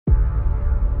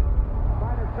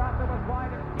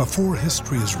Before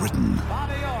history is written,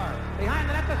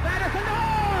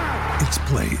 it's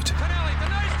played.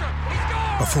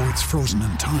 Before it's frozen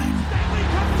in time,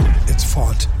 it's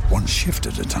fought one shift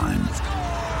at a time.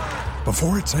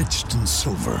 Before it's etched in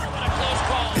silver,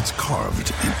 it's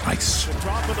carved in ice.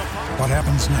 What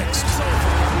happens next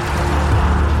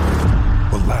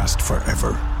will last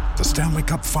forever. The Stanley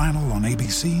Cup Final on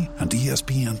ABC and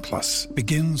ESPN Plus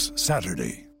begins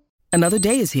Saturday. Another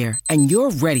day is here, and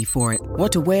you're ready for it.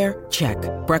 What to wear? Check.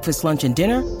 Breakfast, lunch, and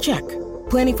dinner? Check.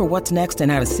 Planning for what's next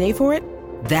and how to save for it?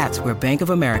 That's where Bank of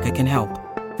America can help.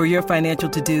 For your financial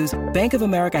to-dos, Bank of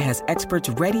America has experts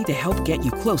ready to help get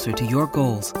you closer to your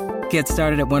goals. Get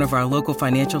started at one of our local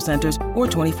financial centers or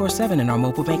 24/7 in our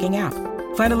mobile banking app.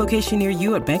 Find a location near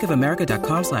you at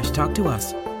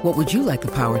bankofamerica.com/talktous. What would you like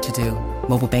the power to do?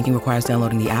 Mobile banking requires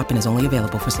downloading the app and is only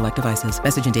available for select devices.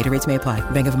 Message and data rates may apply.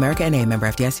 Bank of America NA, member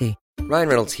FDIC. Ryan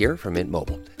Reynolds here from Mint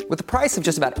Mobile. With the price of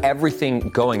just about everything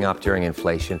going up during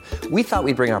inflation, we thought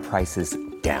we'd bring our prices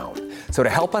down. So to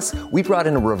help us, we brought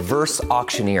in a reverse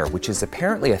auctioneer, which is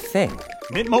apparently a thing.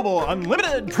 Mint Mobile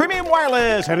Unlimited Premium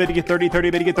Wireless. How to get 30,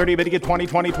 30, bit to get 30, bit to get 20,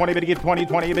 20, 20, bit to get 20,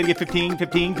 20, bit to get 15,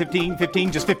 15, 15,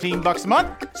 15, just $15 a month?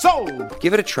 Sold!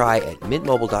 Give it a try at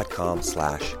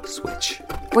mintmobile.com/switch.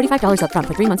 $45 up front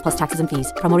for 3 months plus taxes and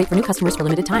fees. Promo rate for new customers for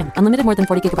limited time. Unlimited more than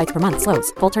 40 gigabytes per month.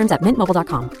 Slows full terms at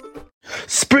mintmobile.com.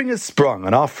 Spring has sprung,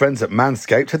 and our friends at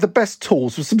Manscaped have the best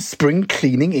tools for some spring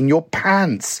cleaning in your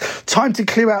pants. Time to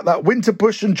clear out that winter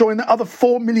bush and join the other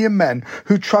 4 million men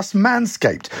who trust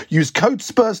Manscaped. Use code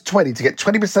SPURS20 to get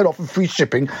 20% off and free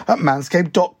shipping at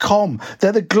manscaped.com.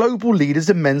 They're the global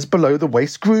leaders in men's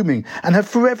below-the-waist grooming and have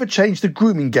forever changed the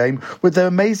grooming game with their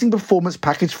amazing Performance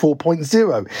Package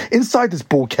 4.0. Inside this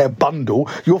ball care bundle,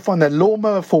 you'll find their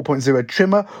Lawnmower 4.0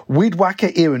 trimmer, Weed Whacker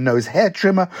ear and nose hair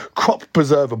trimmer, Crop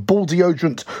Preserver ball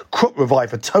deodorant, Crop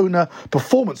Reviver toner,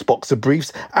 Performance Boxer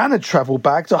briefs, and a travel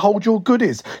bag to hold your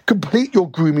goodies. Complete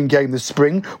your grooming game this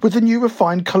spring with the new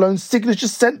refined cologne signature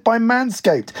scent by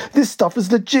Manscaped. This stuff is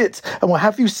legit and will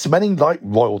have you smelling like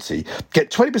royalty.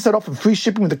 Get 20% off and free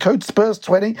shipping with the code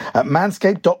SPURS20 at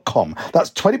manscaped.com. That's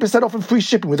 20% off and free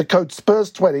shipping with the code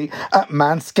SPURS20 at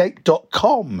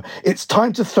manscaped.com. It's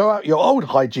time to throw out your old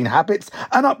hygiene habits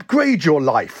and upgrade your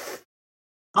life.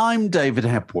 I'm David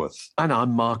Hepworth. And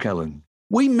I'm Mark Ellen.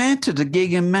 We met at a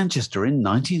gig in Manchester in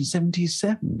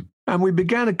 1977. And we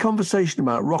began a conversation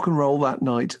about rock and roll that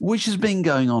night, which has been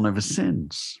going on ever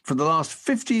since. For the last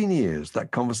 15 years,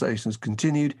 that conversation has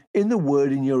continued in the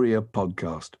Word in Your Ear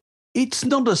podcast. It's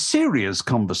not a serious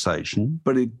conversation,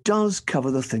 but it does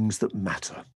cover the things that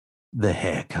matter. The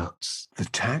haircuts, the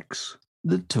tax,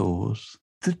 the tours,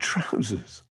 the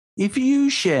trousers. If you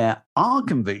share our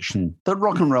conviction that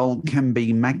rock and roll can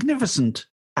be magnificent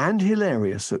and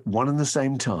hilarious at one and the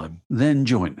same time, then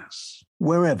join us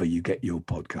wherever you get your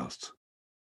podcasts.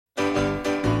 Glory,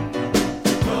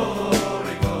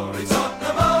 glory,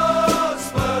 Tottenham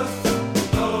Hotspur.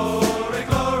 Glory,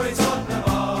 glory, Tottenham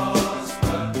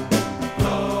Hotspur.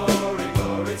 Glory,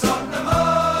 glory, Tottenham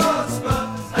Hotspur.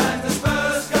 And the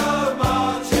Spurs go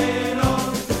marching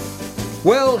on.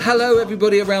 Well, hello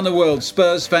everybody around the world,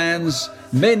 Spurs fans,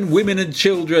 men, women and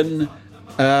children,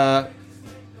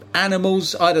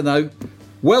 animals, I don't know.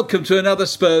 Welcome to another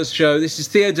Spurs show. This is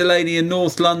Theo Delaney in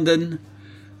North London.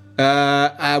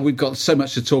 We've got so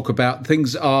much to talk about.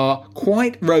 Things are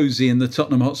quite rosy in the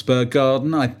Tottenham Hotspur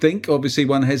garden, I think. Obviously,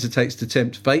 one hesitates to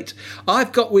tempt fate.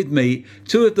 I've got with me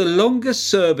two of the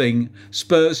longest-serving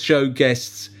Spurs show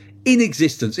guests in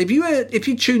existence. If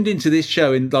you tuned into this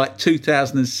show in like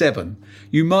 2007,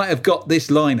 you might have got this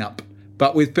lineup,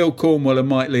 but with Phil Cornwell and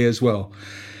Mike Lee as well.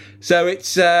 So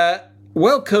it's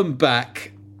welcome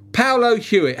back, Paolo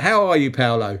Hewitt. How are you,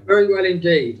 Paolo? Very well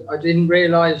indeed. I didn't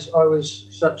realise I was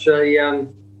such a...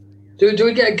 Do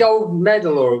we get a gold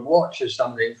medal or a watch or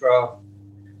something for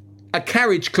a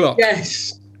carriage clock?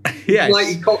 Yes. Yes.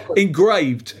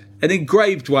 Engraved. An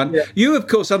engraved one. Yeah. You, of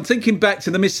course, I'm thinking back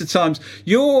to the Mr. Times.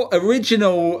 Your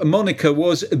original moniker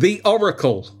was the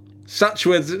Oracle. Such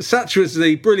was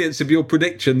the brilliance of your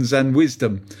predictions and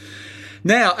wisdom.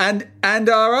 Now, and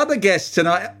our other guest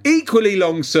tonight, equally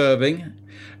long-serving,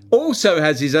 also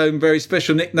has his own very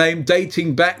special nickname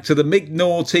dating back to the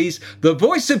mid-noughties, the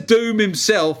voice of doom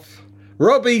himself,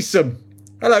 Rob Easom.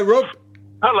 Hello, Rob.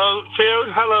 Hello,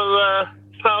 Theo. Hello,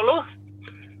 Paolo.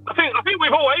 I think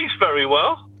we've all aged very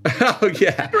well. Oh,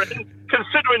 yeah.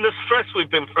 Considering the stress we've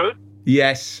been through.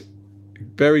 Yes.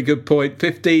 Very good point.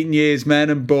 15 years, man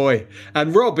and boy.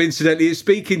 And Rob, incidentally, is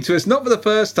speaking to us, not for the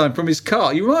first time, from his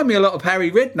car. You remind me a lot of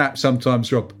Harry Redknapp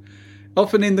sometimes, Rob.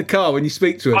 Often in the car when you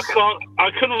speak to us.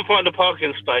 I couldn't find a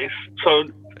parking space, so,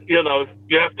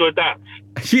 you have to adapt.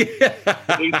 Yeah.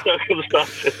 These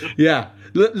circumstances. Yeah.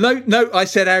 No, I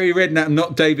said Harry Redknapp,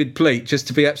 not David Pleat, just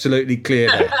to be absolutely clear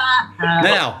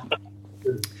there.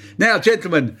 Now,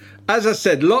 gentlemen, as I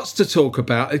said, lots to talk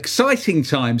about. Exciting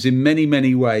times in many,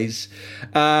 many ways.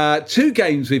 2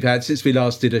 games we've had since we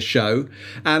last did a show,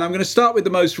 and I'm going to start with the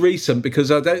most recent because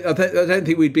I don't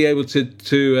think we'd be able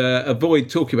to avoid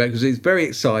talking about it because it's very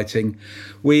exciting.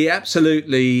 We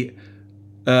absolutely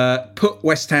put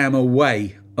West Ham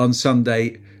away on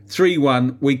Sunday,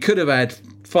 3-1. We could have had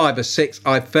 5 or 6,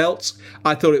 I thought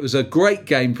it was a great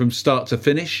game from start to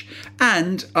finish.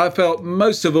 And I felt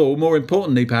most of all, more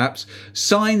importantly perhaps,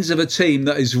 signs of a team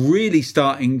that is really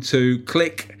starting to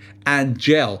click and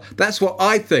gel. That's what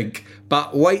I think.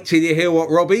 But wait till you hear what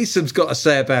Rob Eason's got to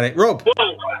say about it. Rob?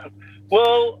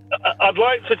 Well, I'd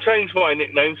like to change my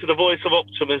nickname to the Voice of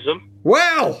Optimism.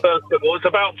 Wow! First of all, it's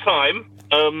about time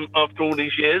after all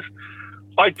these years.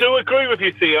 I do agree with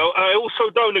you, Theo. I also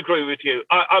don't agree with you.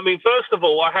 I mean, first of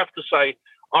all, I have to say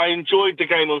I enjoyed the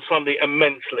game on Sunday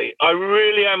immensely. I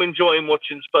really am enjoying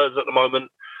watching Spurs at the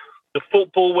moment. The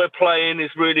football we're playing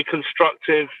is really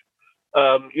constructive.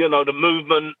 The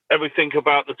movement, everything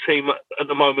about the team at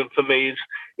the moment for me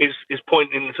is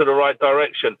pointing to the right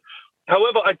direction.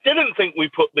 However, I didn't think we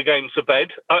put the game to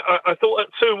bed. I thought at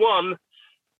 2-1,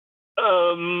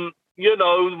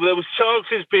 there was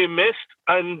chances being missed,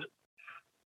 and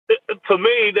for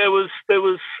me, there was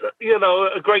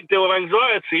a great deal of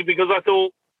anxiety because I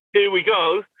thought, here we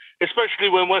go, especially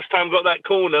when West Ham got that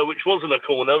corner, which wasn't a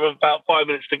corner, of about 5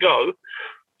 minutes to go.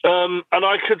 And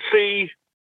I could see,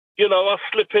 us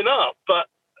slipping up. But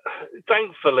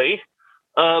thankfully,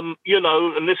 and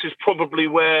this is probably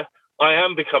where I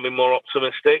am becoming more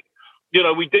optimistic,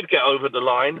 we did get over the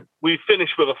line. We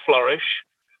finished with a flourish.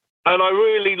 And I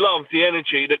really love the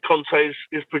energy that Conte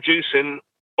is producing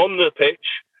on the pitch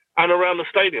and around the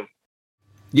stadium.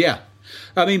 Yeah.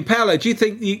 I mean, Paolo, do you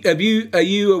think, are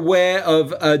you aware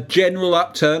of a general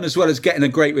upturn as well as getting a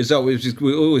great result, which is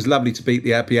always lovely to beat the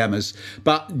Happy Hammers,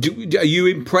 but are you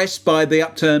impressed by the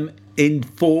upturn in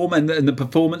form and the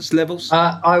performance levels?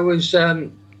 I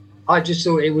just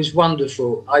thought it was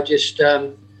wonderful. I just,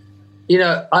 I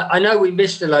know we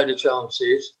missed a load of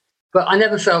chances, but I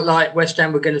never felt like West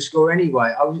Ham were going to score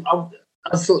anyway.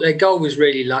 I thought their goal was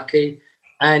really lucky.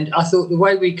 And I thought the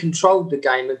way we controlled the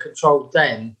game and controlled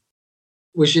them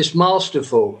was just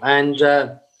masterful. And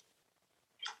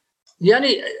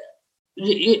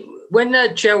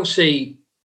when Chelsea,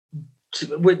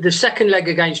 with the second leg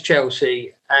against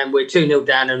Chelsea, and we're 2-0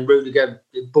 down and Rudiger,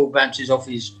 the ball bounces off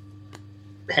his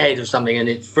head or something and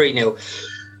it's 3-0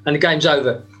 and the game's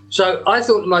over. So I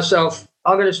thought to myself,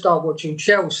 I'm going to start watching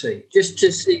Chelsea just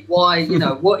to see why,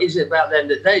 what is it about them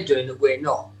that they're doing that we're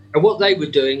not? And what they were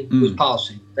doing was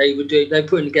passing. They were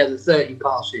putting together 30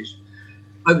 passes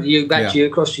over to you, back to you,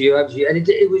 across to you, over to you, and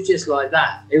it was just like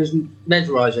that. It was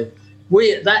mesmerising.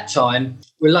 We at that time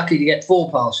were lucky to get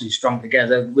 4 passes strung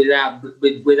together without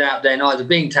then either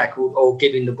being tackled or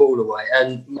giving the ball away,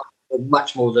 and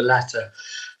much more the latter.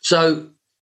 So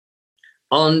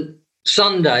on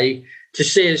Sunday, to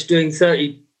see us doing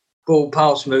 30 ball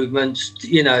pass movements,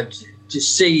 to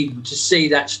see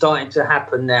that starting to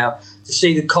happen now, to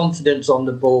see the confidence on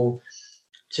the ball,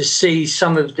 to see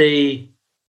some of the...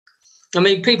 I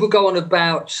mean, people go on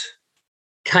about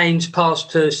Kane's pass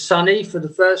to Sonny for the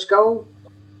first goal.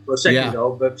 Well, second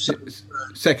goal. But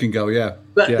second goal, yeah.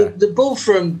 But the ball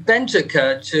from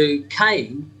Bentancur to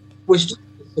Kane was just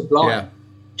sublime. Yeah.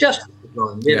 Just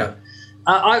sublime, you know.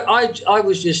 I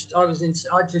just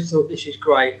thought this is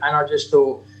great. And I just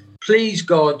thought, please,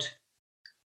 God,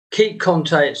 keep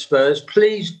Conte at Spurs.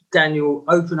 Please, Daniel,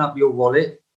 open up your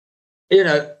wallet.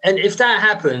 And if that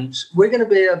happens, we're going to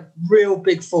be a real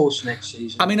big force next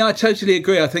season. I mean, I totally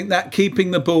agree. I think that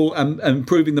keeping the ball and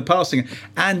improving the passing.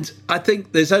 And I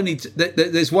think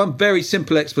there's one very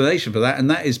simple explanation for that, and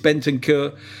that is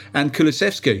Bentancur and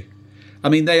Kulusevski. I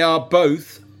mean, they are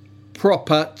both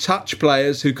proper touch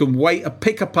players who can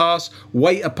pick a pass,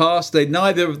 wait a pass.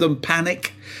 Neither of them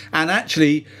panic. And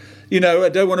actually, I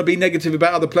don't want to be negative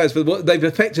about other players, but they've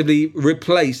effectively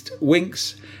replaced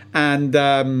Winks and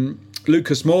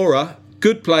Lucas Moura,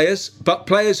 good players, but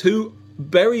players who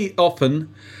very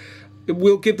often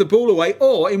will give the ball away,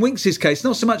 or in Winks' case,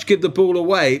 not so much give the ball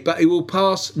away, but he will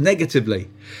pass negatively.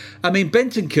 I mean,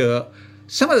 Bentancur,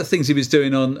 some of the things he was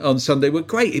doing on Sunday were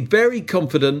great. Very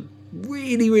confident,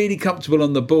 really, really comfortable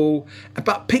on the ball,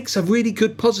 but picks a really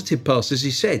good positive pass, as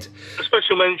he said. A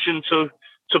special mention to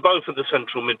both of the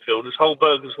central midfielders,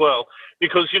 Holberg as well,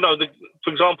 because,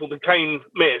 for example, the Kane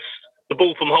miss, the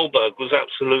ball from Holberg was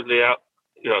absolutely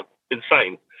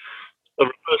insane. A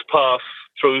reverse pass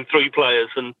through three players,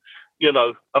 and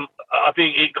I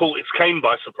think it caught its cane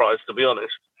by surprise, to be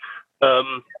honest.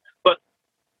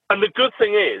 And the good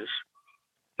thing is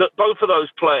that both of those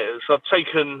players have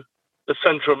taken the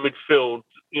centre of midfield.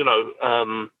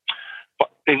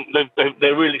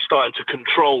 They're really starting to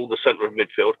control the centre of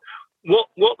midfield.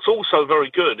 What's also very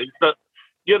good is that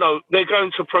they're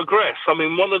going to progress. I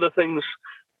mean, one of the things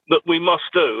that we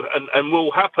must do and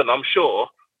will happen, I'm sure,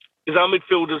 is our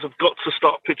midfielders have got to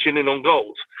start pitching in on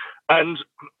goals. And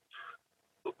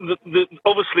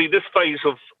obviously, this phase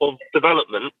of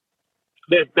development,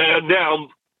 they're now,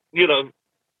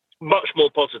 much more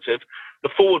positive. The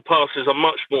forward passes are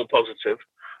much more positive.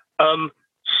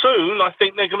 Soon, I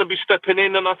think they're going to be stepping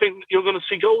in, and I think you're going to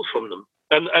see goals from them.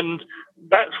 And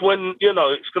that's when,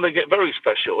 it's going to get very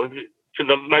special. If you can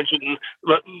imagine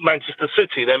Manchester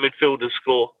City, their midfielders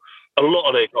score a lot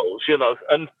of their goals,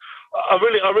 And I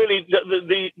really,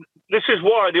 this is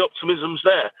why the optimism's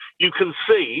there. You can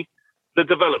see the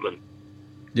development.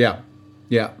 Yeah.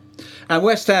 And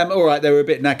West Ham, all right, they were a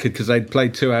bit knackered because they'd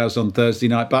played 2 hours on Thursday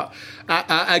night. But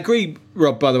I agree,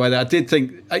 Rob, by the way, that I did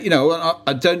think, I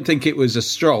don't think it was a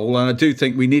stroll. And I do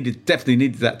think we definitely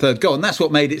needed that third goal. And that's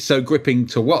what made it so gripping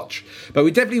to watch. But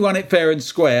we definitely won it fair and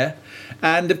square.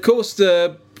 And, of course,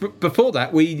 before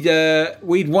that,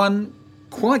 we'd won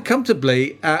quite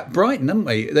comfortably at Brighton, haven't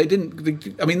we?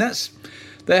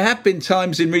 There have been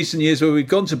times in recent years where we've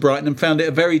gone to Brighton and found it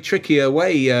a very tricky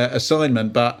away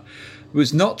assignment, but it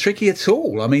was not tricky at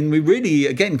all. I mean, we really,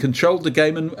 again, controlled the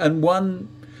game and won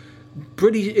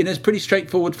in a pretty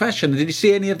straightforward fashion. Did you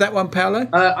see any of that one, Paolo?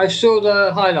 I saw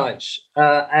the highlights.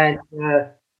 And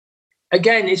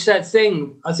again, it's that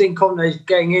thing. I think Conte's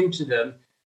getting into them.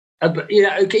 But,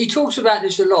 he talks about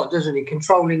this a lot, doesn't he?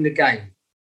 Controlling the game.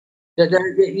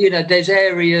 There's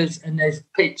areas and there's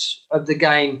bits of the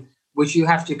game which you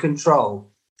have to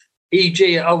control.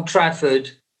 E.g. at Old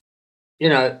Trafford,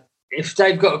 if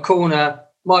they've got a corner,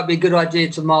 might be a good idea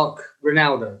to mark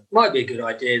Ronaldo. Might be a good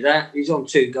idea that. He's on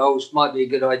 2 goals, might be a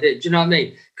good idea. Do you know what I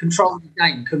mean? Control the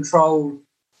game, control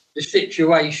the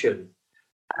situation.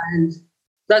 And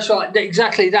that's right,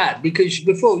 exactly that. Because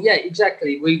before,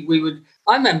 exactly, we would...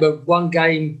 I remember one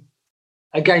game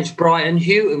against Brighton,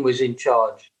 Houghton was in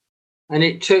charge. And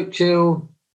it took till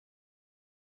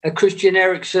a Christian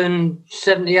Eriksen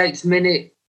 78th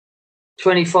minute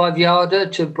 25-yarder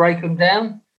to break them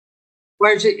down.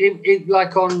 Whereas it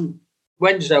like on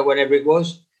Wednesday or whenever it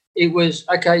was,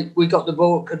 okay, we got the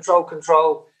ball,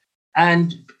 control,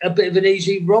 and a bit of an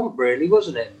easy romp, really,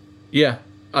 wasn't it? Yeah,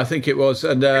 I think it was.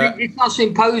 And it's us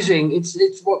imposing.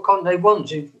 It's what Conte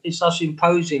wants. It's us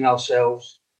imposing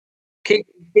ourselves,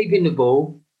 keeping the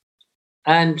ball,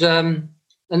 and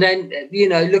then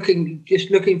looking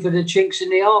for the chinks in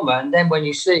the armour, and then when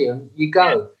you see them, you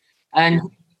go. And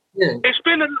it's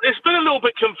been a little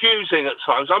bit confusing at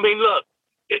times. I mean, look,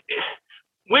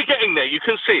 we're getting there. You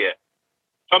can see it.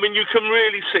 I mean, you can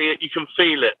really see it. You can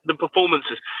feel it. The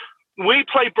performances. We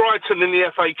played Brighton in the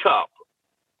FA Cup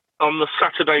on the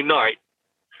Saturday night,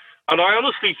 and I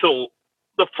honestly thought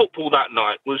the football that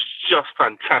night was just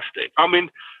fantastic. I mean,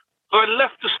 I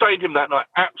left the stadium that night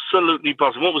absolutely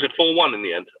buzzing. What was it, 4-1 in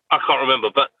the end? I can't remember,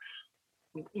 but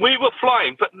we were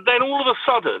flying. But then all of a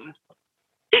sudden,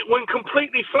 it went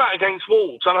completely flat against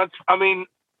Wolves. And I mean,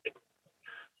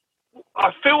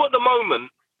 I feel at the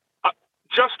moment,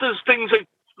 just as things are,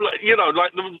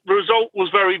 like the result was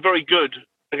very, very good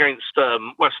against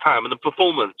West Ham and the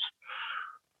performance,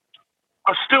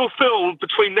 I still feel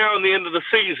between now and the end of the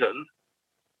season,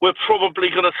 we're probably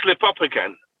going to slip up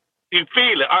again. You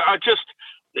feel it. I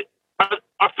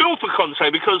feel for Conte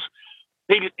because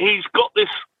he's got this.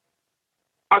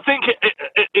 I think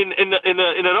in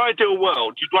an ideal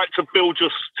world, you'd like to build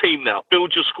your team now,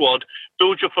 build your squad,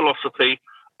 build your philosophy,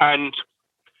 and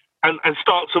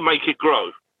start to make it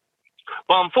grow.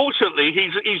 But unfortunately,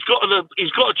 he's got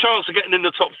a chance of getting in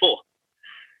the top 4.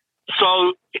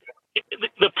 So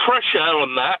the pressure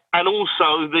on that, and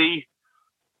also the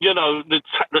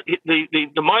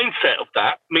mindset of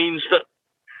that means that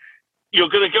you're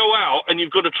going to go out and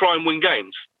you've got to try and win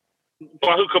games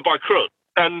by hook or by crook.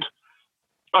 And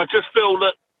I just feel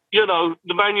that,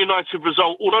 the Man United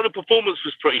result, although the performance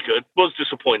was pretty good, was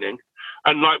disappointing.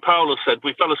 And like Paolo said,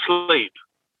 we fell asleep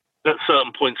at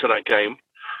certain points of that game.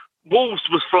 Wolves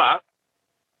was flat.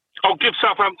 I'll give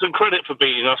Southampton credit for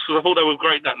beating us because I thought they were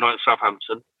great that night,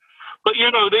 Southampton. But,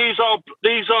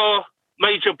 these are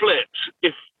major blips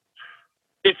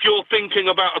if you're thinking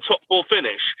about a top 4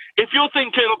 finish. If you're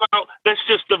thinking about, let's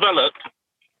just develop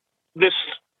this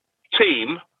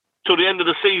team till the end of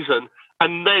the season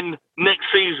and then next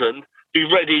season be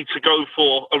ready to go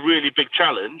for a really big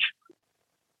challenge,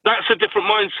 That's a different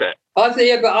mindset.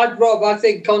 I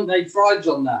think Conte thrives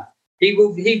on that.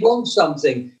 He wants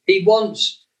something. He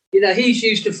wants, he's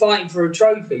used to fighting for a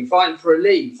trophy, fighting for a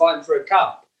league, fighting for a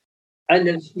cup. And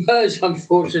the Spurs,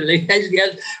 unfortunately,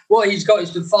 what he's got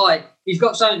is to fight. He's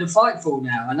got something to fight for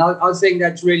now. And I think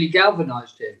that's really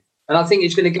galvanised him. And I think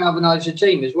it's going to galvanise the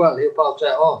team as well. He'll pass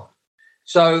that on.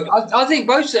 So I think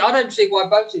I don't see why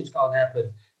both things can't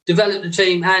happen. Develop the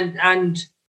team and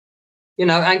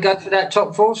go for that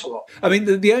top 4 slot. I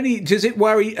mean, does it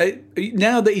worry,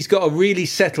 now that he's got a really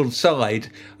settled side,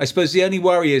 I suppose the only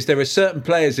worry is there are certain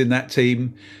players in that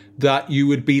team that you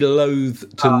would be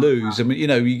loath to lose. I mean,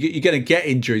 you're going to get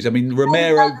injuries. I mean,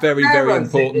 Romero, very, very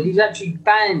important. He's actually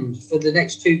banned for the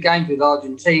next 2 games with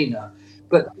Argentina.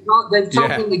 But they've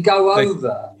told him to go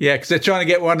over. Yeah, because they're trying to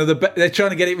get they're trying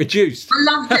to get it reduced. I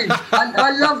loved him.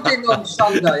 I loved him on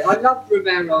Sunday. I loved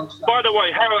Romero on Sunday. By the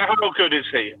way, how good is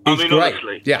he? He's great.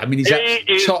 Honestly. Yeah, I mean,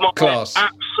 he's top class.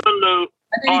 Absolute.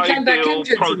 And then he came back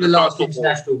injured from the last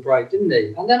international break, didn't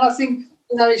he? And then I think,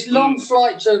 it's long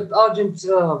flight to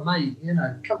Argentina. Oh, mate,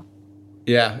 come on.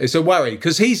 Yeah, it's a worry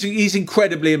because he's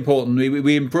incredibly important.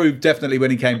 We improved definitely when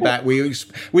he came back. We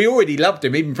already loved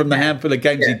him even from the handful of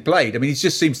games he'd played. I mean, he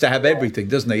just seems to have everything,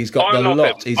 doesn't he? He's got the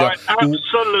lot.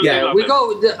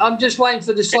 Absolutely. I'm just waiting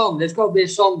for the song. There's got to be a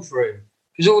song for him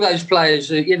because all those players,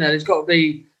 there's got to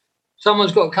be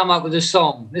someone's got to come up with a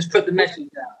song. Let's put the message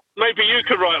out. Maybe you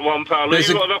could write one, Paolo.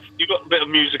 You've got a bit of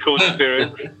musical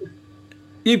experience.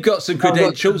 You've got some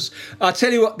credentials. I'll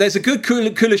tell you what, there's a good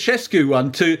Kulishevsky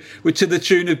one to the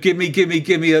tune of Gimme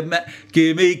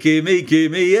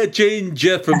a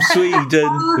ginger from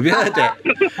Sweden. Have you heard it?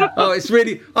 Oh, it's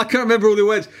really, I can't remember all the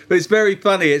words, but it's very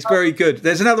funny. It's very good.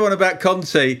 There's another one about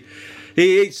Conte.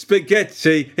 He eats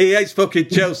spaghetti. He hates fucking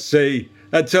Chelsea.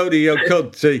 Antonio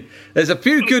Conte. There's a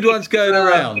few good ones going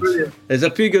around. But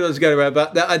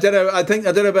I don't know. I don't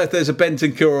know if there's a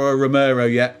Bentancur or a Romero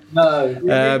yet. No,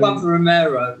 one for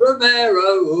Romero.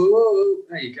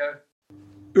 There you go.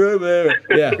 Romero.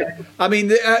 Yeah. I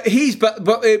mean, but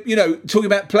talking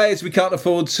about players we can't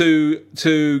afford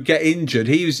to get injured.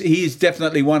 He is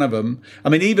definitely one of them. I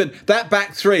mean, even that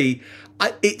back 3.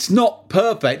 It's not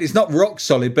perfect. It's not rock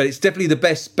solid, but it's definitely the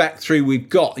best back 3 we've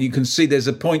got. You can see there's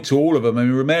a point to all of them. I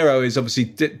mean, Romero is obviously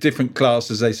different class,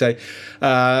 as they say.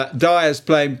 Dyer's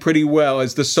playing pretty well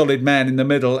as the solid man in the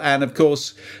middle. And, of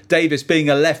course, Davis being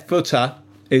a left footer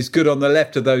is good on the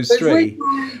left of those 3.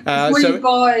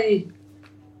 Buy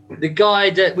the guy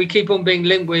that we keep on being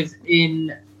linked with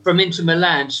from Inter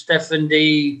Milan, Stefan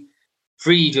de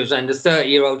Vrij, and the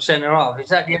 30-year-old centre-half. Is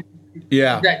that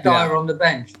that Dyer on the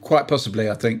bench? Quite possibly,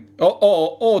 I think.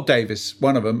 Or Davis,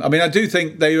 one of them. I mean, I do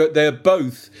think they're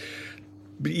both,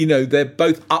 they're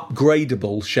both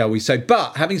upgradable, shall we say.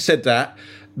 But having said that,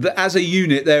 as a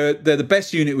unit, they're the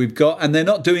best unit we've got, and they're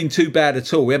not doing too bad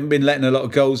at all. We haven't been letting a lot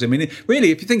of goals in. I mean,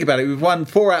 really, if you think about it, we've won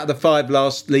 4 out of the 5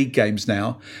 last league games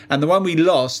now, and the one we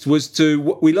lost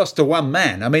to one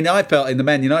man. I mean, I felt in the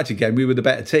Man United game we were the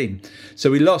better team,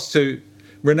 so we lost to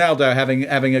Ronaldo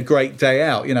having a great day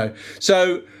out,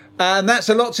 So, and that's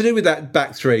a lot to do with that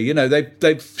back 3.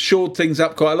 They've shored things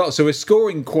up quite a lot. So we're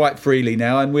scoring quite freely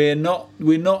now, and we're not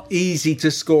easy to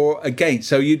score against.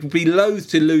 So you'd be loath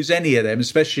to lose any of them,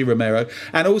 especially Romero.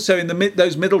 And also in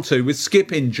those middle 2 with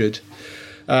Skip injured,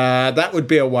 that would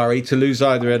be a worry to lose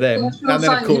either of them. And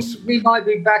then, of course, we might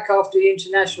be back after the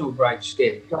international break,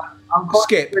 Skip.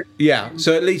 Skip, yeah.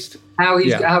 So at least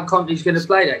how Conte's going to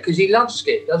play that, because he loves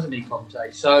Skip, doesn't he,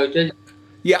 Conte? So.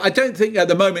 Yeah, I don't think at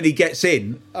the moment he gets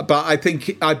in, but I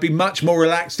think I'd be much more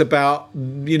relaxed about,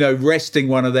 resting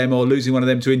one of them or losing one of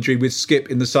them to injury with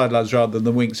Skip in the sidelines rather than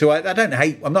the Winks. So I don't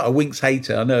hate. I'm not a Winks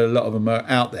hater. I know a lot of them are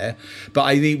out there, but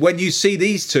I think when you see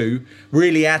these two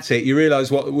really at it, you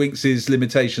realise what Winks'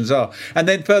 limitations are. And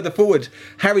then further forward,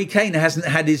 Harry Kane hasn't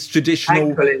had his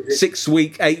traditional 6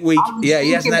 week, 8 week. Yeah,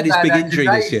 he hasn't had his big injury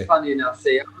this year. Funny enough,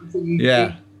 he's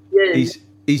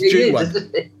due one.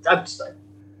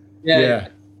 Yeah.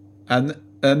 And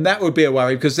that would be a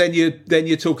worry, because then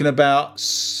you're talking about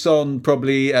Son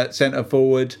probably at centre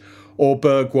forward, or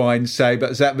Bergwijn, say,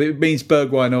 but that means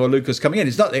Bergwijn or Lucas coming in.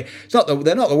 They're not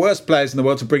the worst players in the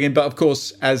world to bring in, but of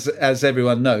course, as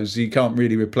everyone knows, you can't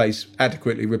really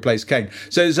adequately replace Kane.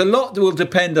 So there's a lot that will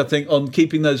depend, I think, on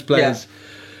keeping those players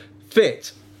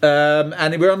fit,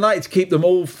 and we're unlikely to keep them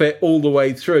all fit all the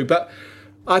way through, but.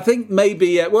 I think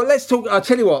maybe, let's talk. I'll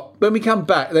tell you what, when we come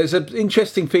back, there's an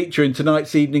interesting feature in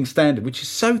tonight's Evening Standard, which is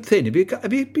so thin. Have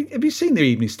you seen the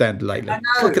Evening Standard lately?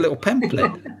 It's like a little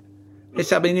pamphlet.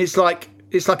 It's like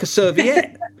a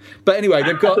serviette. But anyway,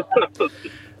 they've got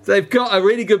They've got a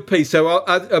really good piece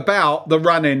about the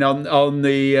running on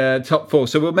the top four.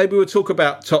 So maybe we'll talk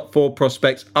about top four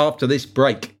prospects after this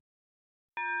break.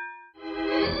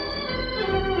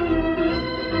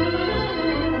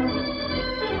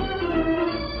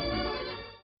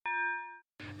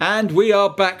 And we are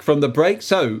back from the break.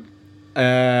 So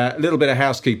a little bit of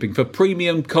housekeeping. For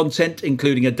premium content,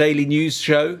 including a daily news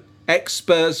show,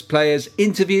 ex-Spurs players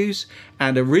interviews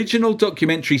and original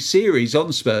documentary series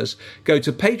on Spurs, go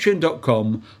to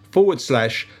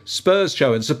patreon.com/Spurs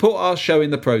Show and support our show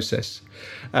in the process.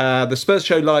 The Spurs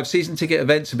Show live season ticket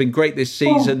events have been great this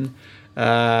season.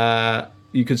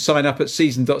 You can sign up at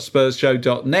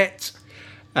season.spursshow.net.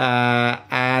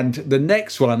 And the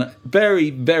next one,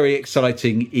 very, very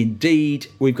exciting indeed.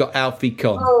 We've got Alfie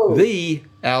Con, the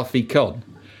Alfie Con.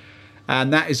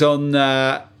 And that is on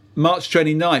March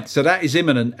 29th. So that is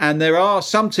imminent. And there are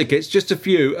some tickets, just a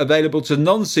few, available to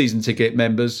non-season ticket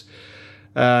members.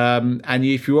 And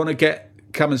if you want to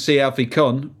come and see Alfie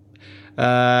Con,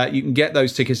 you can get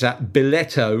those tickets at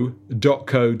biletto.co.uk.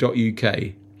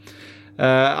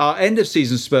 Our end of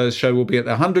season Spurs show will be at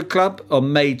the 100 Club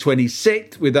on May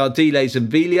 26th with our Delays and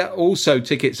Villa. Also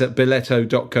tickets at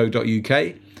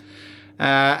biletto.co.uk.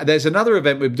 There's another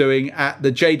event we're doing at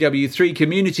the JW3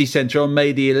 Community Centre on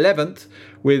May the 11th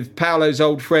with Paolo's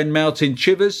old friend Martin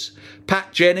Chivers,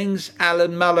 Pat Jennings,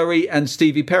 Alan Mallory and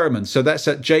Stevie Perriman. So that's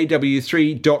at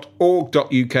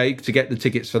jw3.org.uk to get the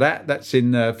tickets for that. That's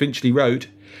in Finchley Road.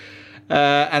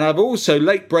 And I've also,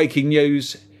 late breaking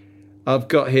news, I've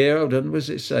got here, hold on, what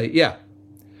does it say? Yeah.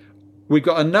 We've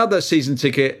got another season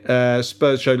ticket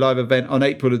Spurs Show live event on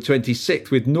April the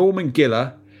 26th with Norman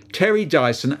Giller, Terry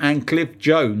Dyson and Cliff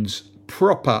Jones,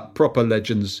 proper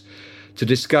legends, to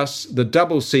discuss the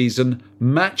double season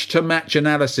match-to-match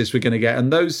analysis we're going to get. And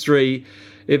those three,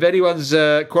 if anyone's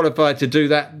qualified to do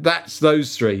that, that's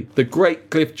those three. The great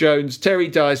Cliff Jones, Terry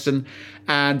Dyson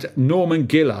and Norman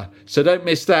Giller. So don't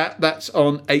miss that. That's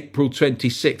on April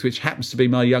 26th, which happens to be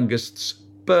my youngest's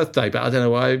birthday. But I don't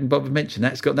know why I even bothered mentioning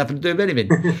that. It's got nothing to do with anything.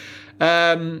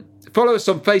 Follow us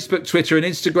on Facebook, Twitter and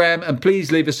Instagram. And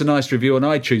please leave us a nice review on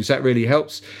iTunes. That really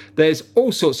helps. There's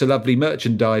all sorts of lovely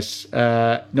merchandise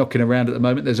knocking around at the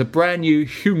moment. There's a brand new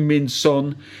Heung-min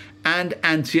Son and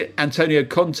Antonio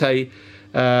Conte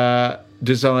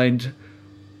designed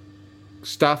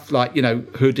stuff like,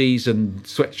 hoodies and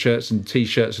sweatshirts and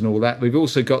T-shirts and all that. We've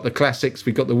also got the classics.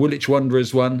 We've got the Woolwich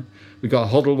Wanderers one. We've got a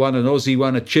Hoddle one, an Aussie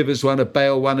one, a Chivers one, a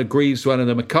Bale one, a Greaves one and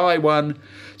a Mackay one.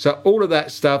 So all of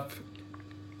that stuff,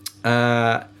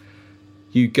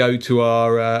 you go to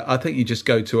our, I think you just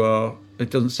go to our, it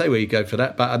doesn't say where you go for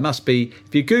that, but it must be,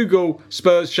 if you Google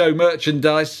Spurs Show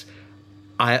merchandise,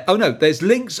 there's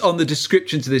links on the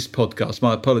description to this podcast.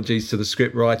 My apologies to the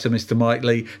script writer, Mr. Mike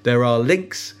Lee. There are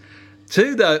links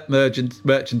to the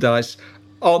merchandise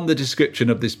on the description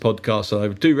of this podcast. I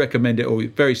do recommend it all.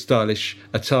 Very stylish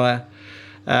attire.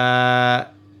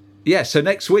 So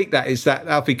next week, that is that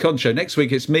Alfie Con show. Next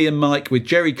week, it's me and Mike with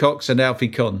Jerry Cox and Alfie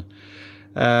Con.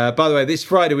 By the way, this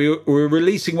Friday, we're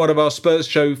releasing one of our Spurs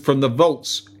show from the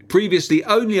vaults, previously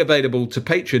only available to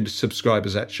Patreon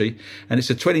subscribers, actually. And it's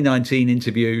a 2019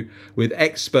 interview with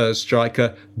ex-Spurs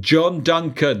striker John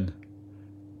Duncan,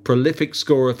 prolific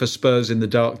scorer for Spurs in the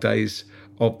dark days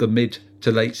of the mid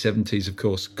to late 70s, of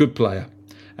course. Good player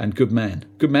and good man.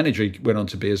 Good manager he went on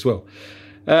to be as well.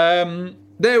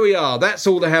 There we are. That's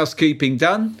all the housekeeping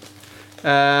done.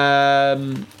 There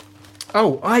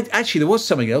was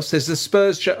something else. There's the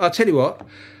Spurs show. I'll tell you what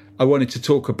I wanted to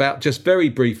talk about just very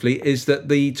briefly is that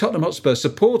the Tottenham Hotspur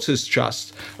Supporters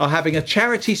Trust are having a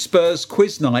charity Spurs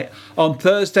quiz night on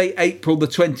Thursday, April the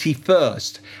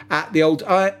 21st at the old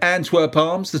Antwerp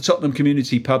Arms, the Tottenham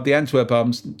Community Pub, the Antwerp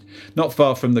Arms, not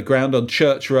far from the ground on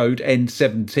Church Road,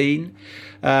 N17.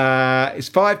 It's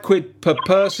 £5 per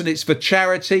person. It's for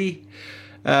charity.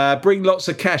 Bring lots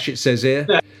of cash, it says here.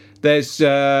 There's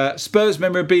Spurs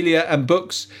memorabilia and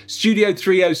books. Studio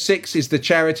 306 is the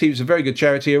charity. It was a very good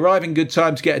charity. Arrive in good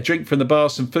time to get a drink from the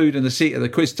bar, some food and a seat at the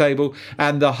quiz table.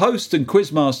 And the host and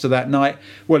quizmaster that night,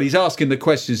 well, he's asking the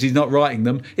questions, he's not writing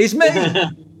them, is me.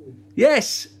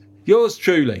 Yes, yours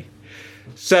truly.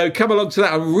 So come along to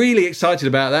that. I'm really excited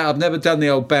about that. I've never done the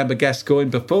old Bamba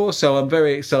Gascoigne before, so I'm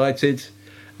very excited.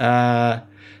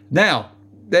 Now,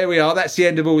 there we are. That's the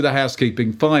end of all the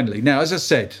housekeeping, finally. Now, as I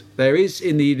said, there is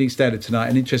in the Evening Standard tonight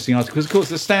an interesting article. Because, of course,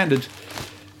 the Standard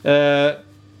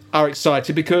are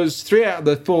excited because 3 out of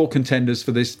the 4 contenders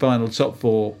for this final top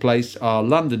 4 place are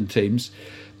London teams.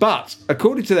 But,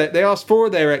 according to that, they asked 4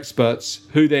 of their experts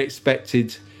who they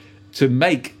expected to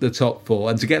make the top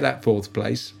 4 and to get that 4th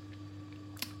place.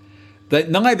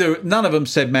 None of them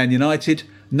said Man United.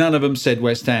 None of them said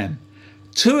West Ham.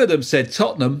 2 of them said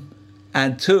Tottenham,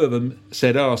 and 2 of them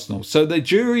said Arsenal. So the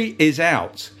jury is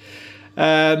out.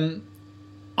 The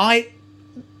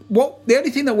only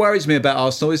thing that worries me about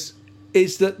Arsenal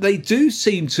is that they do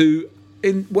seem to,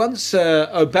 once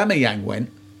Aubameyang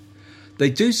went, they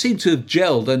do seem to have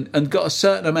gelled and got a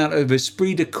certain amount of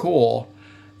esprit de corps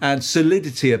and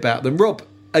solidity about them. Rob,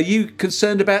 are you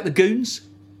concerned about the Goons?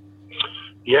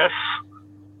 Yes.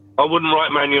 I wouldn't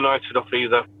write Man United off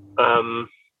either.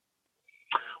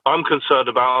 I'm concerned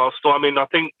about Arsenal. I mean, I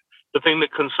think the thing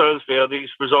that concerns me are these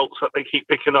results that they keep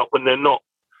picking up when they're not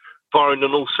firing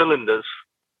on all cylinders.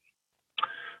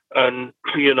 And,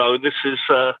 this is...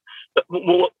 the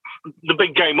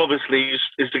big game, obviously,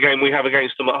 is the game we have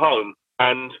against them at home.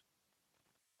 And,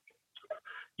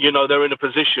 they're in a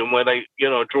position where a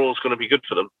draw is going to be good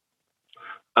for them.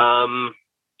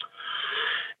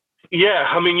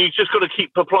 You just got to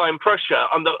keep applying pressure.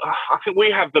 And I think we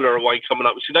have Villa away coming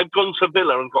up. See, they've gone to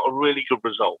Villa and got a really good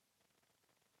result.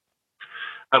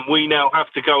 And we now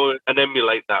have to go and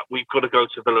emulate that. We've got to go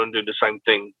to Villa and do the same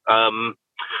thing.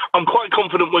 I'm quite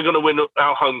confident we're going to win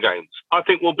our home games. I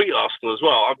think we'll beat Arsenal as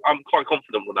well. I'm quite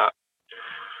confident with that.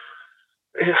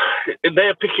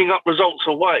 They're picking up results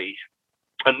away.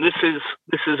 And this is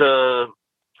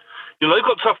they've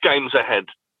got tough games ahead.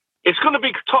 It's going to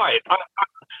be tight.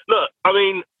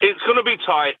 It's going to be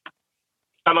tight,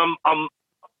 and I'm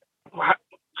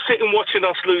sitting watching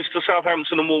us lose to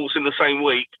Southampton and Wolves in the same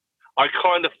week. I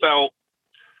kind of felt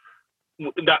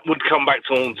that would come back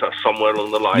to haunt us somewhere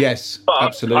along the line. Yes, but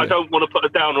absolutely. I don't want to put a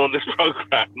downer on this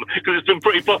programme because it's been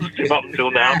pretty positive up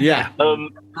until now. Yeah.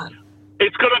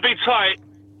 It's going to be tight.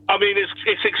 I mean,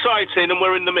 it's exciting and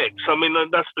we're in the mix. I mean,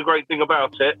 that's the great thing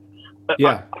about it.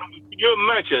 Yeah. You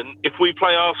imagine if we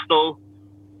play Arsenal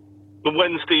the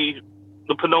Wednesday,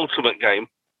 the penultimate game.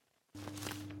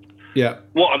 Yeah.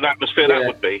 What an atmosphere that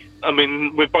would be. I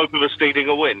mean, with both of us needing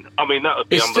a win. I mean, that would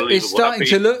be unbelievable. It's starting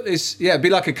to look. It'd be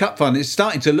like a cup final. It's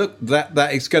starting to look that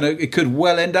it could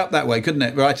well end up that way, couldn't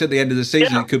it? Right at the end of the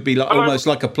season, it could be almost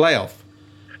like a playoff.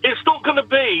 It's not going to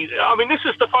be. I mean, this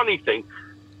is the funny thing.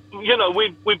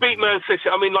 We beat Man City.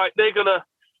 I mean,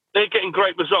 they're getting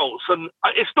great results, and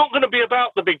it's not going to be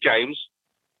about the big games.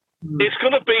 It's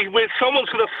going to be where someone's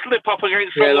going to slip up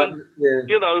against someone,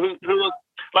 who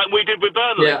like we did with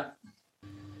Burnley. Yeah.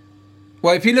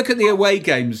 Well, if you look at the away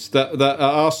games that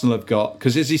Arsenal have got,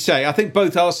 because as you say, I think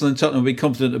both Arsenal and Tottenham will be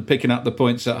confident of picking up the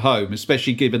points at home,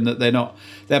 especially given that they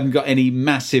haven't got any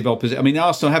massive opposition. I mean,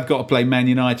 Arsenal have got to play Man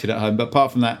United at home, but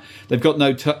apart from that, they've got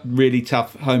no really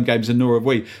tough home games, and nor have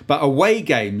we. But away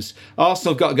games,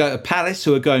 Arsenal have got to go to Palace,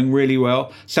 who are going really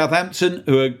well, Southampton,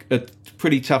 who are a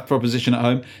pretty tough proposition at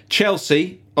home,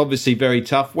 Chelsea, obviously very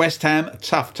tough, West Ham,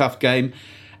 tough game,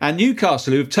 and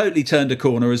Newcastle, who have totally turned a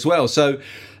corner as well. So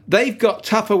they've got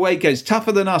tough away games,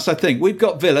 tougher than us, I think. We've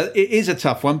got Villa. It is a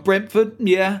tough one. Brentford,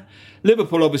 yeah.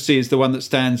 Liverpool, obviously, is the one that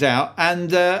stands out.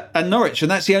 And Norwich.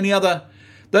 And that's the only other...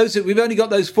 We've only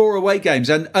got those 4 away games.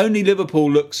 And only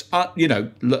Liverpool looks,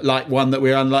 look like one that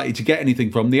we're unlikely to get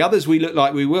anything from. The others, we look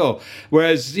like we will.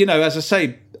 Whereas, as I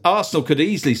say, Arsenal could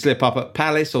easily slip up at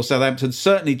Palace or Southampton.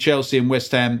 Certainly Chelsea and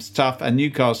West Ham's tough. And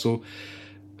Newcastle...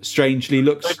 strangely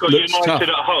looks They've got United tough. At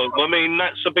home. I mean,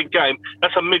 that's a big game.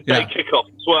 That's a midday kickoff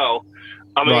as well.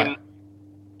 I mean,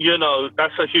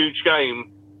 that's a huge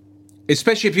game.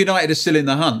 Especially if United are still in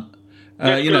the hunt.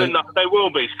 They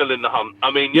will be still in the hunt. I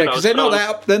mean, because they're not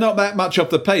that much off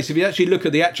the pace. If you actually look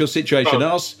at the actual situation,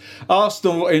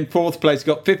 Arsenal in 4th place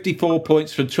got 54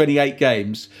 points from 28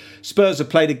 games. Spurs have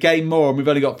played a game more and we've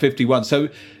only got 51. So,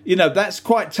 that's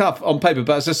quite tough on paper.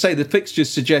 But as I say, the fixtures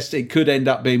suggest it could end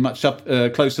up being much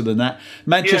closer than that.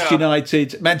 Manchester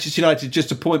United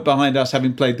just a point behind us,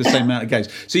 having played the same amount of games.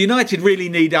 So United really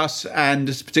need us, and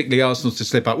particularly Arsenal, to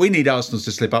slip up. We need Arsenal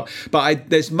to slip up.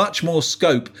 But there's much more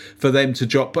scope for them to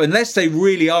drop. Unless they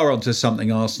really are onto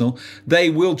something, Arsenal, they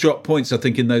will drop points, I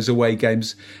think, in those away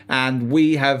games. And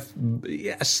we have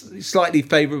slightly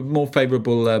more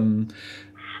favourable...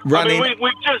 running. I mean,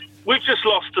 we've just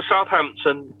lost to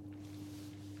Southampton,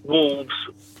 Wolves,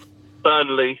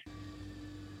 Burnley,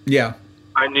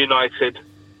 and United.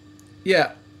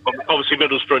 Yeah, obviously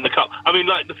Middlesbrough in the cup. I mean,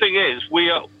 the thing is, we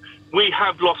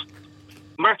have lost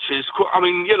matches. I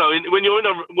mean, when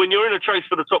you're in a chase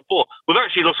for the top 4, we've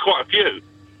actually lost quite a few.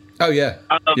 Oh yeah,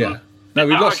 yeah. No,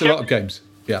 we've lost a lot of games.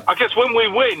 Yeah, I guess when we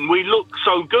win, we look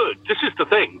so good. This is the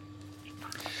thing,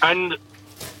 and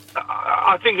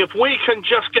I think if we can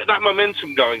just get that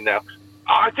momentum going now,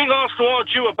 I think Arsenal are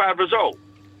due a bad result.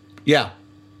 Yeah.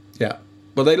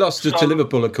 Well, they lost to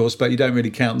Liverpool, of course, but you don't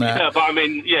really count that. Yeah, but I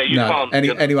mean, you can't.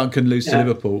 Anyone can lose to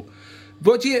Liverpool.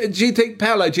 What do you think,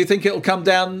 Paolo? Do you think it'll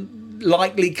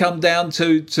likely come down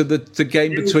to the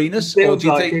game between us? It feels or do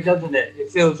you like think it, doesn't it?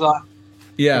 It feels like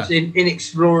it's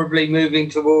inexorably moving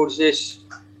towards this,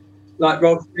 like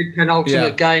Rob said,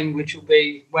 penultimate game, which will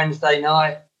be Wednesday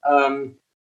night. And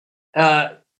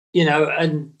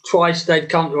twice they'd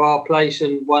come to our place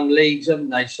and won leagues, haven't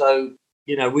they? So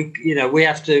we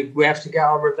have to get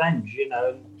our revenge.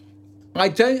 I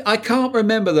can't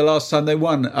remember the last time they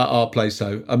won at our place,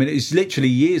 though. I mean, it's literally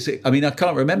years. I mean, I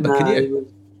can't remember. No, Can you?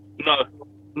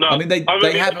 No. I mean, they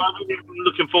haven't. I'm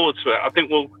looking forward to it. I think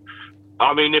if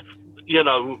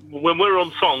when we're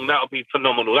on song, that'll be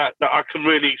phenomenal. That I can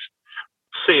really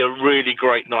see a really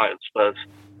great night at Spurs.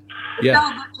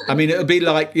 Yeah, I mean, it'll be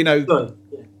like I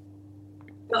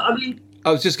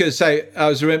was just going to say,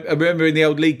 I remember in the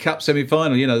old League Cup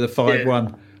semi-final, the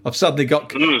 5-1. I've suddenly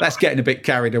got that's getting a bit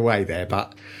carried away there,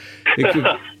 but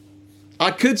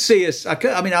I could see us.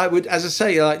 I would, as I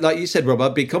say, like you said, Rob,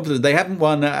 I'd be confident. They haven't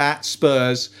won at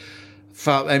Spurs.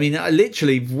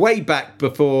 Literally way back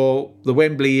before the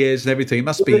Wembley years and everything. It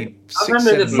must be 6, 7 years.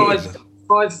 I remember the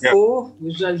 5-4.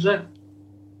 Was that?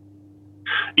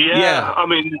 Yeah, I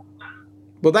mean,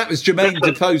 well, that was Jermaine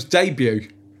Defoe's debut.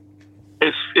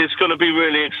 It's going to be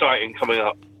really exciting coming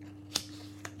up.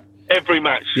 Every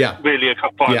match, really a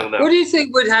cup final now. What do you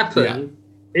think would happen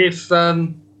if?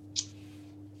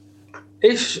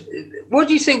 What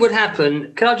do you think would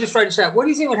happen? Can I just throw this out? What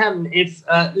do you think would happen if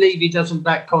Levy doesn't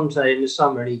back Conte in the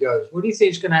summer and he goes? What do you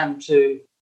think is going to happen to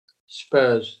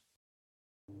Spurs?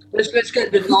 Let's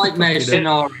get the nightmare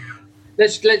scenario.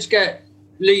 Let's get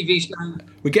Levy.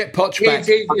 We get Poch back.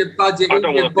 Give you a budget. I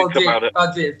don't want to think about it.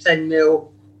 Budget of 10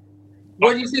 mil.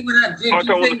 What do you think would happen? I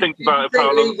don't want to think about it,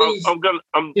 Paolo.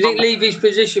 You think Levy's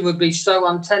position would be so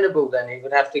untenable then he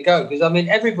would have to go? Because, I mean,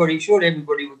 everybody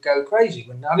would go crazy,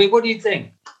 wouldn't they? I mean, what do you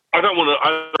think? I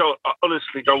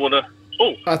honestly don't want to.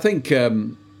 Oh. I think,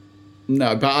 no,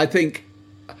 but I think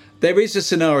there is a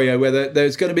scenario where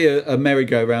there's going to be a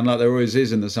merry-go-round like there always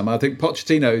is in the summer. I think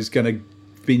Pochettino is going to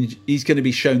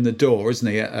be shown the door, isn't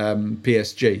he, at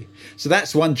PSG? So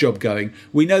that's one job going.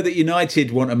 We know that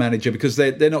United want a manager because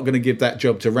they're not going to give that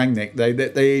job to Rangnick.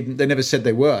 They never said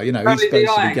they were. He's supposed to be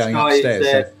going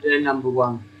upstairs. They're number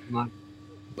one.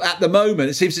 At the moment,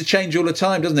 it seems to change all the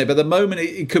time, doesn't it? But at the moment,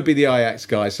 it could be the Ajax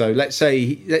guy. So let's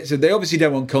say they obviously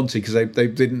don't want Conte because they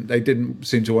didn't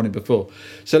seem to want him before.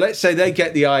 So let's say they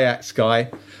get the Ajax guy,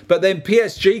 but then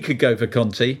PSG could go for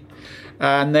Conte.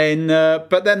 And then,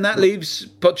 but then that leaves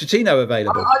Pochettino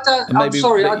available. I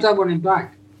don't want him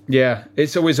back. Yeah,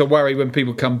 it's always a worry when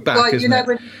people come back, isn't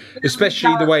it?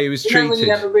 Especially the way he was treated. When you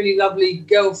have a really lovely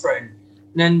girlfriend,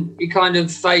 and then he kind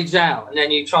of fades out, and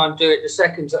then you try and do it the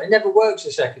second time. It never works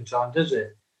the second time, does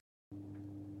it?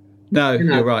 No,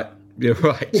 you're right. You're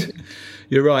right.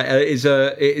 You're right. It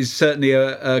is certainly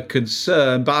a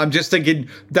concern, but I'm just thinking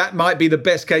that might be the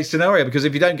best case scenario because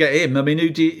if you don't get him, I mean, who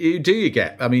do you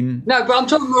get? I mean, no, but I'm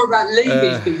talking more about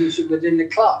Levy's position within the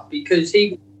club because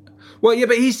he. Well, yeah,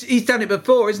 but he's done it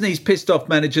before, isn't he? He's pissed off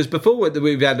managers before that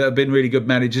we've had have been really good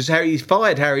managers. He's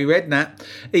fired Harry Redknapp.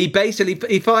 He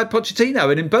fired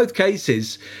Pochettino, and in both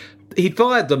cases, he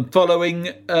fired them following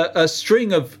a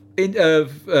string of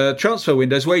transfer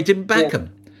windows where he didn't back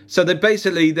them. So they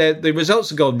basically the results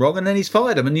have gone wrong, and then he's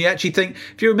fired them. And you actually think,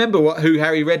 if you remember who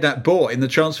Harry Redknapp bought in the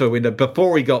transfer window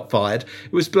before he got fired,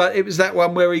 it was that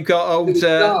one where he got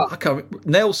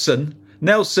Nelson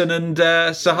and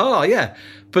Sahar,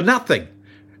 for nothing.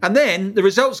 And then the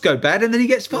results go bad, and then he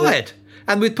gets fired.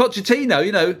 And with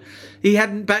Pochettino, he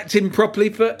hadn't backed him properly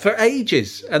for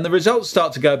ages, and the results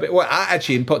start to go a bit. Well,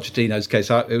 actually, in Pochettino's case,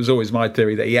 it was always my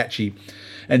theory that he actually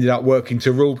ended up working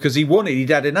to rule because he'd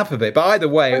had enough of it. But either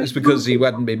way, it was because he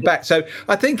hadn't been backed. So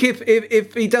I think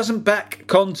if he doesn't back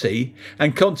Conte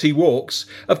and Conte walks,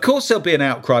 of course there'll be an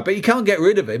outcry, but you can't get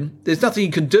rid of him. There's nothing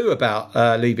you can do about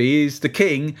Levy. He's the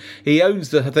king. He owns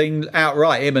the thing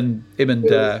outright, him and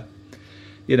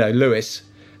Lewis.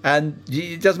 And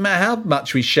it doesn't matter how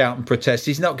much we shout and protest,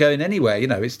 he's not going anywhere.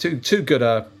 It's too good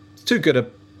an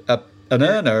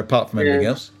earner apart from everything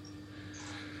else.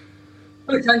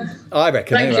 Okay. I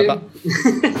reckon. Thank anyway, you.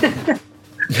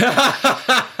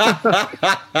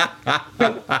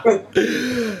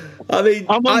 I mean,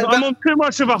 I'm on too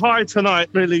much of a high tonight,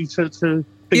 really, to think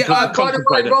by the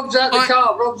way, Rob's out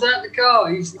the car.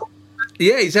 He's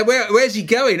where's he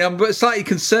going? I'm slightly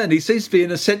concerned. He seems to be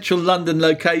in a central London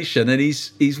location, and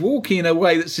he's walking in a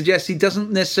way that suggests he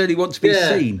doesn't necessarily want to be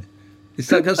seen.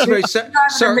 It's like that's a very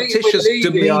surreptitious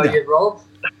demeanour. Are you, Rob?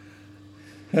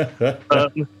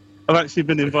 I've actually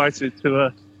been invited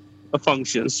to a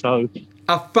function, so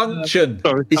A function.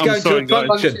 Sorry, He's going sorry, to a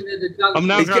function. I'm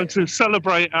now going to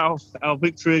celebrate our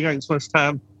victory against West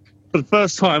Ham. For the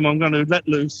first time, I'm going to let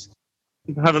loose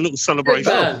and have a little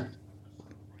celebration.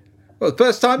 Well, the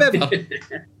first time ever. It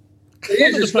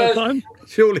is the first time.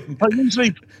 Surely. I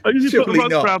usually put a Surely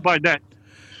rope not. around my neck.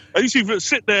 I usually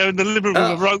sit there in the living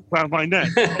room with a rope around my neck,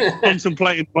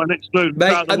 contemplating my next move.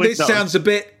 Mate, and this sounds a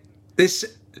bit.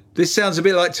 This sounds a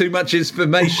bit like too much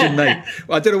information, mate.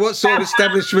 I don't know what sort of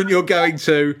establishment you're going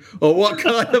to or what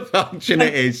kind of function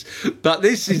it is, but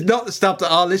this is not the stuff that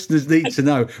our listeners need to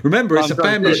know. Remember, it's a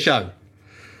family show.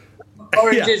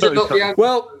 Oranges are not the only.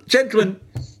 Well, gentlemen,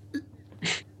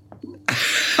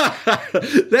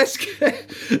 let's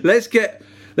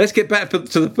get back to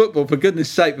the football, for goodness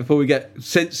sake, before we get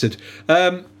censored.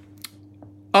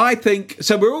 I think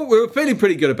so. We're feeling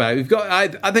pretty good about it.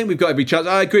 I think we've got every chance.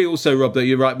 I agree also, Rob, that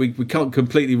you're right. We can't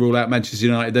completely rule out Manchester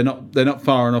United. They're not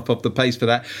far enough off the pace for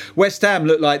that. West Ham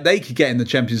look like they could get in the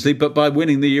Champions League, but by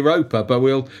winning the Europa. But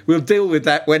we'll deal with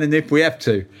that when and if we have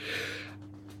to.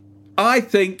 I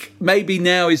think maybe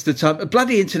now is the time.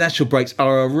 Bloody international breaks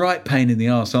are a right pain in the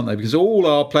arse, aren't they? Because all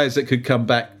our players that could come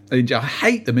back, I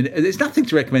hate them. There's nothing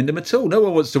to recommend them at all. No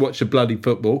one wants to watch the bloody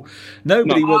football.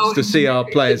 Nobody wants to see our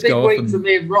players go off. It's a big week for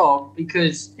me and Rob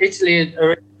because Italy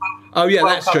are in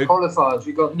that's true. Qualifiers.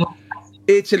 We've got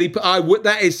Italy.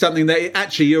 That is something that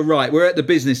actually you're right. We're at the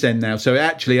business end now. So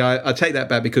actually, I take that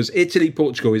back because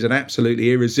Italy-Portugal is an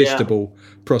absolutely irresistible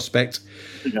prospect.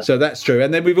 Yeah. So that's true.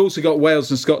 And then we've also got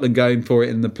Wales and Scotland going for it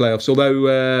in the playoffs.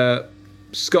 Although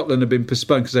Scotland have been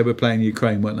postponed because they were playing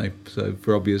Ukraine, weren't they? So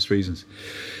for obvious reasons.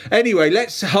 Anyway,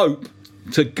 let's hope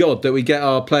to God that we get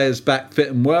our players back fit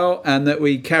and well and that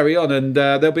we carry on. And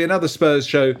there'll be another Spurs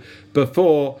show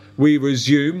before we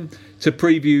resume to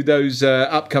preview those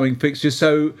upcoming fixtures.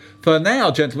 So for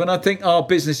now, gentlemen, I think our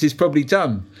business is probably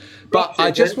done. But I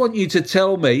just want you to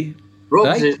tell me...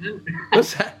 Rob's isn't.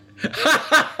 What's that?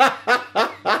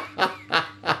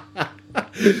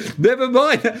 Never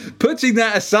mind. Putting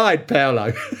that aside,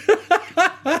 Paolo.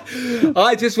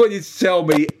 I just want you to tell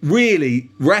me, really,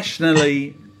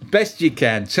 rationally, best you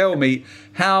can, tell me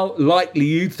how likely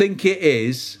you think it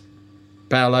is,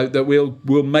 Paolo, that we'll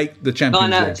make the Champions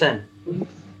League. 9 out of 10.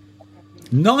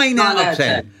 9 out of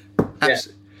 10. Yeah.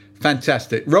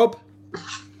 Fantastic. Rob?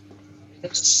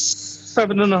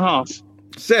 7.5.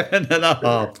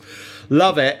 7.5.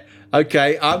 Love it.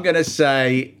 Okay, I'm going to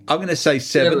say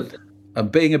 7. I'm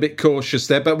being a bit cautious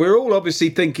there, but we're all obviously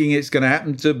thinking it's going to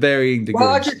happen to varying degrees.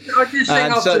 Well, I just think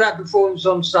after that performance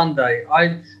on Sunday,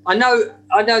 I know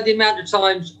the amount of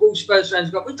times all Spurs fans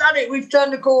go, "We've done it, we've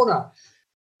turned the corner."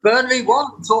 Burnley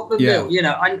won, Tottenham nil. You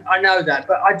know, I know that,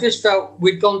 but I just felt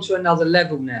we'd gone to another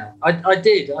level now. I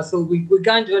did. I thought we're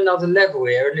going to another level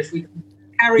here, and if we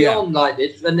carry on like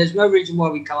this, then there's no reason why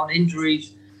we can't.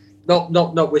 Injuries,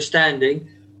 notwithstanding.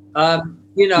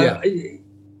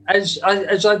 As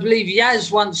I believe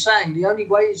Yaz once sang, the only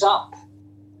way is up.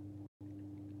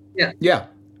 Yeah. Yeah.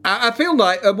 I feel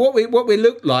like what we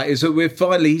look like is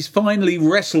that he's finally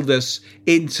wrestled us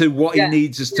into what he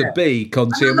needs us to be,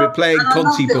 Conte, and we're playing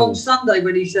Conte ball. On Sunday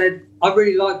when he said, "I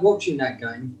really like watching that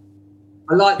game.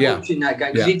 I like watching that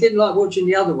game," because he didn't like watching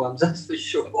the other ones. That's for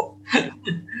sure.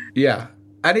 Yeah.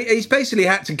 And he's basically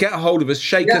had to get a hold of us,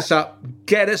 shake us up,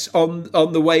 get us on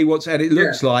the way. And it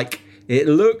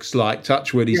looks like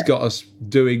touchwood, he's got us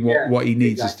doing what he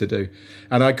needs us to do.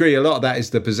 And I agree, a lot of that is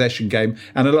the possession game,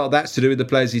 and a lot of that's to do with the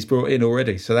players he's brought in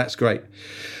already. So that's great.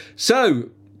 So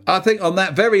I think on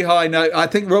that very high note, I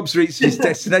think Rob's reached his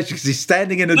destination because he's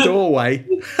standing in a doorway.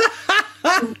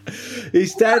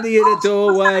 He's standing in a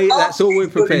doorway. That's all we're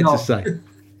prepared to say.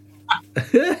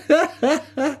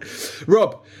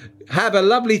 Rob, have a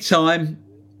lovely time.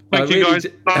 Thank you, guys.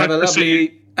 Have a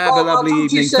lovely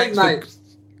evening.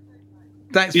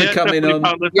 Thanks for coming on.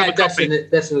 Yeah,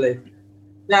 definitely.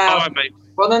 Now, all right, mate.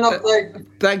 Well, enough.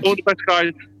 Thank all you. the best,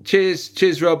 guys.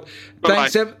 Cheers, Rob.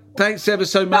 Thanks ever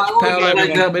so much, Paolo, for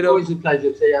coming on. Always a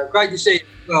pleasure. Great to see you.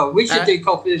 Well, we should do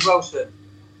coffee as well, sir.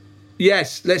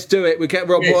 Yes, let's do it. We'll get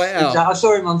Rob White out. I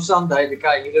saw him on Sunday at the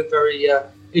game. He looked very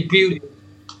beautiful.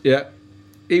 Yeah.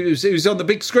 He was on the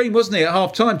big screen, wasn't he, at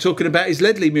half time, talking about his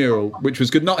Ledley mural, which was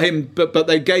good. Not him, but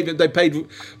they paid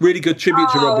really good tribute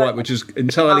to Rob White, which was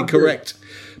entirely correct.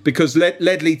 Because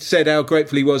Ledley said how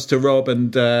grateful he was to Rob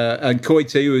and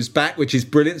Coity, who is back, which is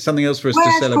brilliant. Something else for us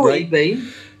to celebrate.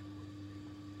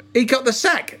 He got the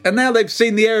sack, and now they've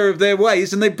seen the error of their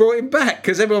ways, and they brought him back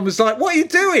because everyone was like, "What are you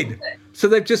doing?" So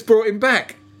they've just brought him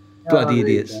back. Bloody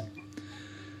idiots.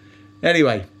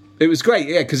 Anyway. It was great,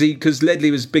 because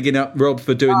Ledley was bigging up Rob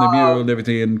for doing the mural and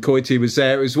everything, and Coity was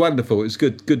there. It was wonderful. It was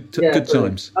good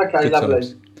times. Okay, good lovely.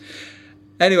 Times.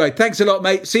 Anyway, thanks a lot,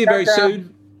 mate. See you very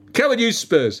soon. Come on, you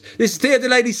Spurs. This is Theo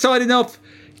Delaney signing off.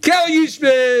 Come on, you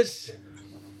Spurs.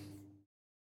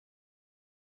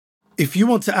 If you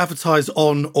want to advertise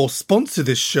on or sponsor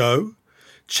this show,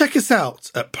 check us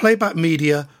out at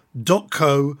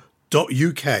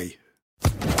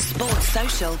playbackmedia.co.uk. Sports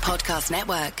Social Podcast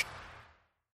Network.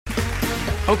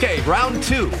 Okay, round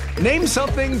 2. Name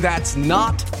something that's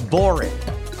not boring.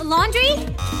 A laundry?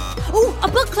 Ooh, a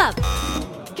book club.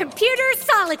 Computer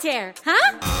solitaire,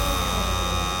 huh?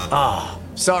 Ah,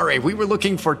 sorry, we were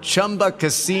looking for Chumba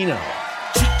Casino.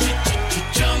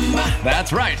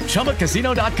 That's right,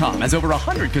 ChumbaCasino.com has over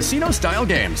 100 casino-style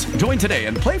games. Join today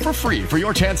and play for free for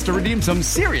your chance to redeem some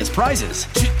serious prizes.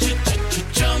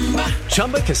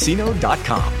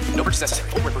 ChumbaCasino.com. No purchase necessary.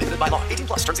 Void where prohibited by law. 18+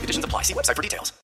 terms and conditions apply. See website for details.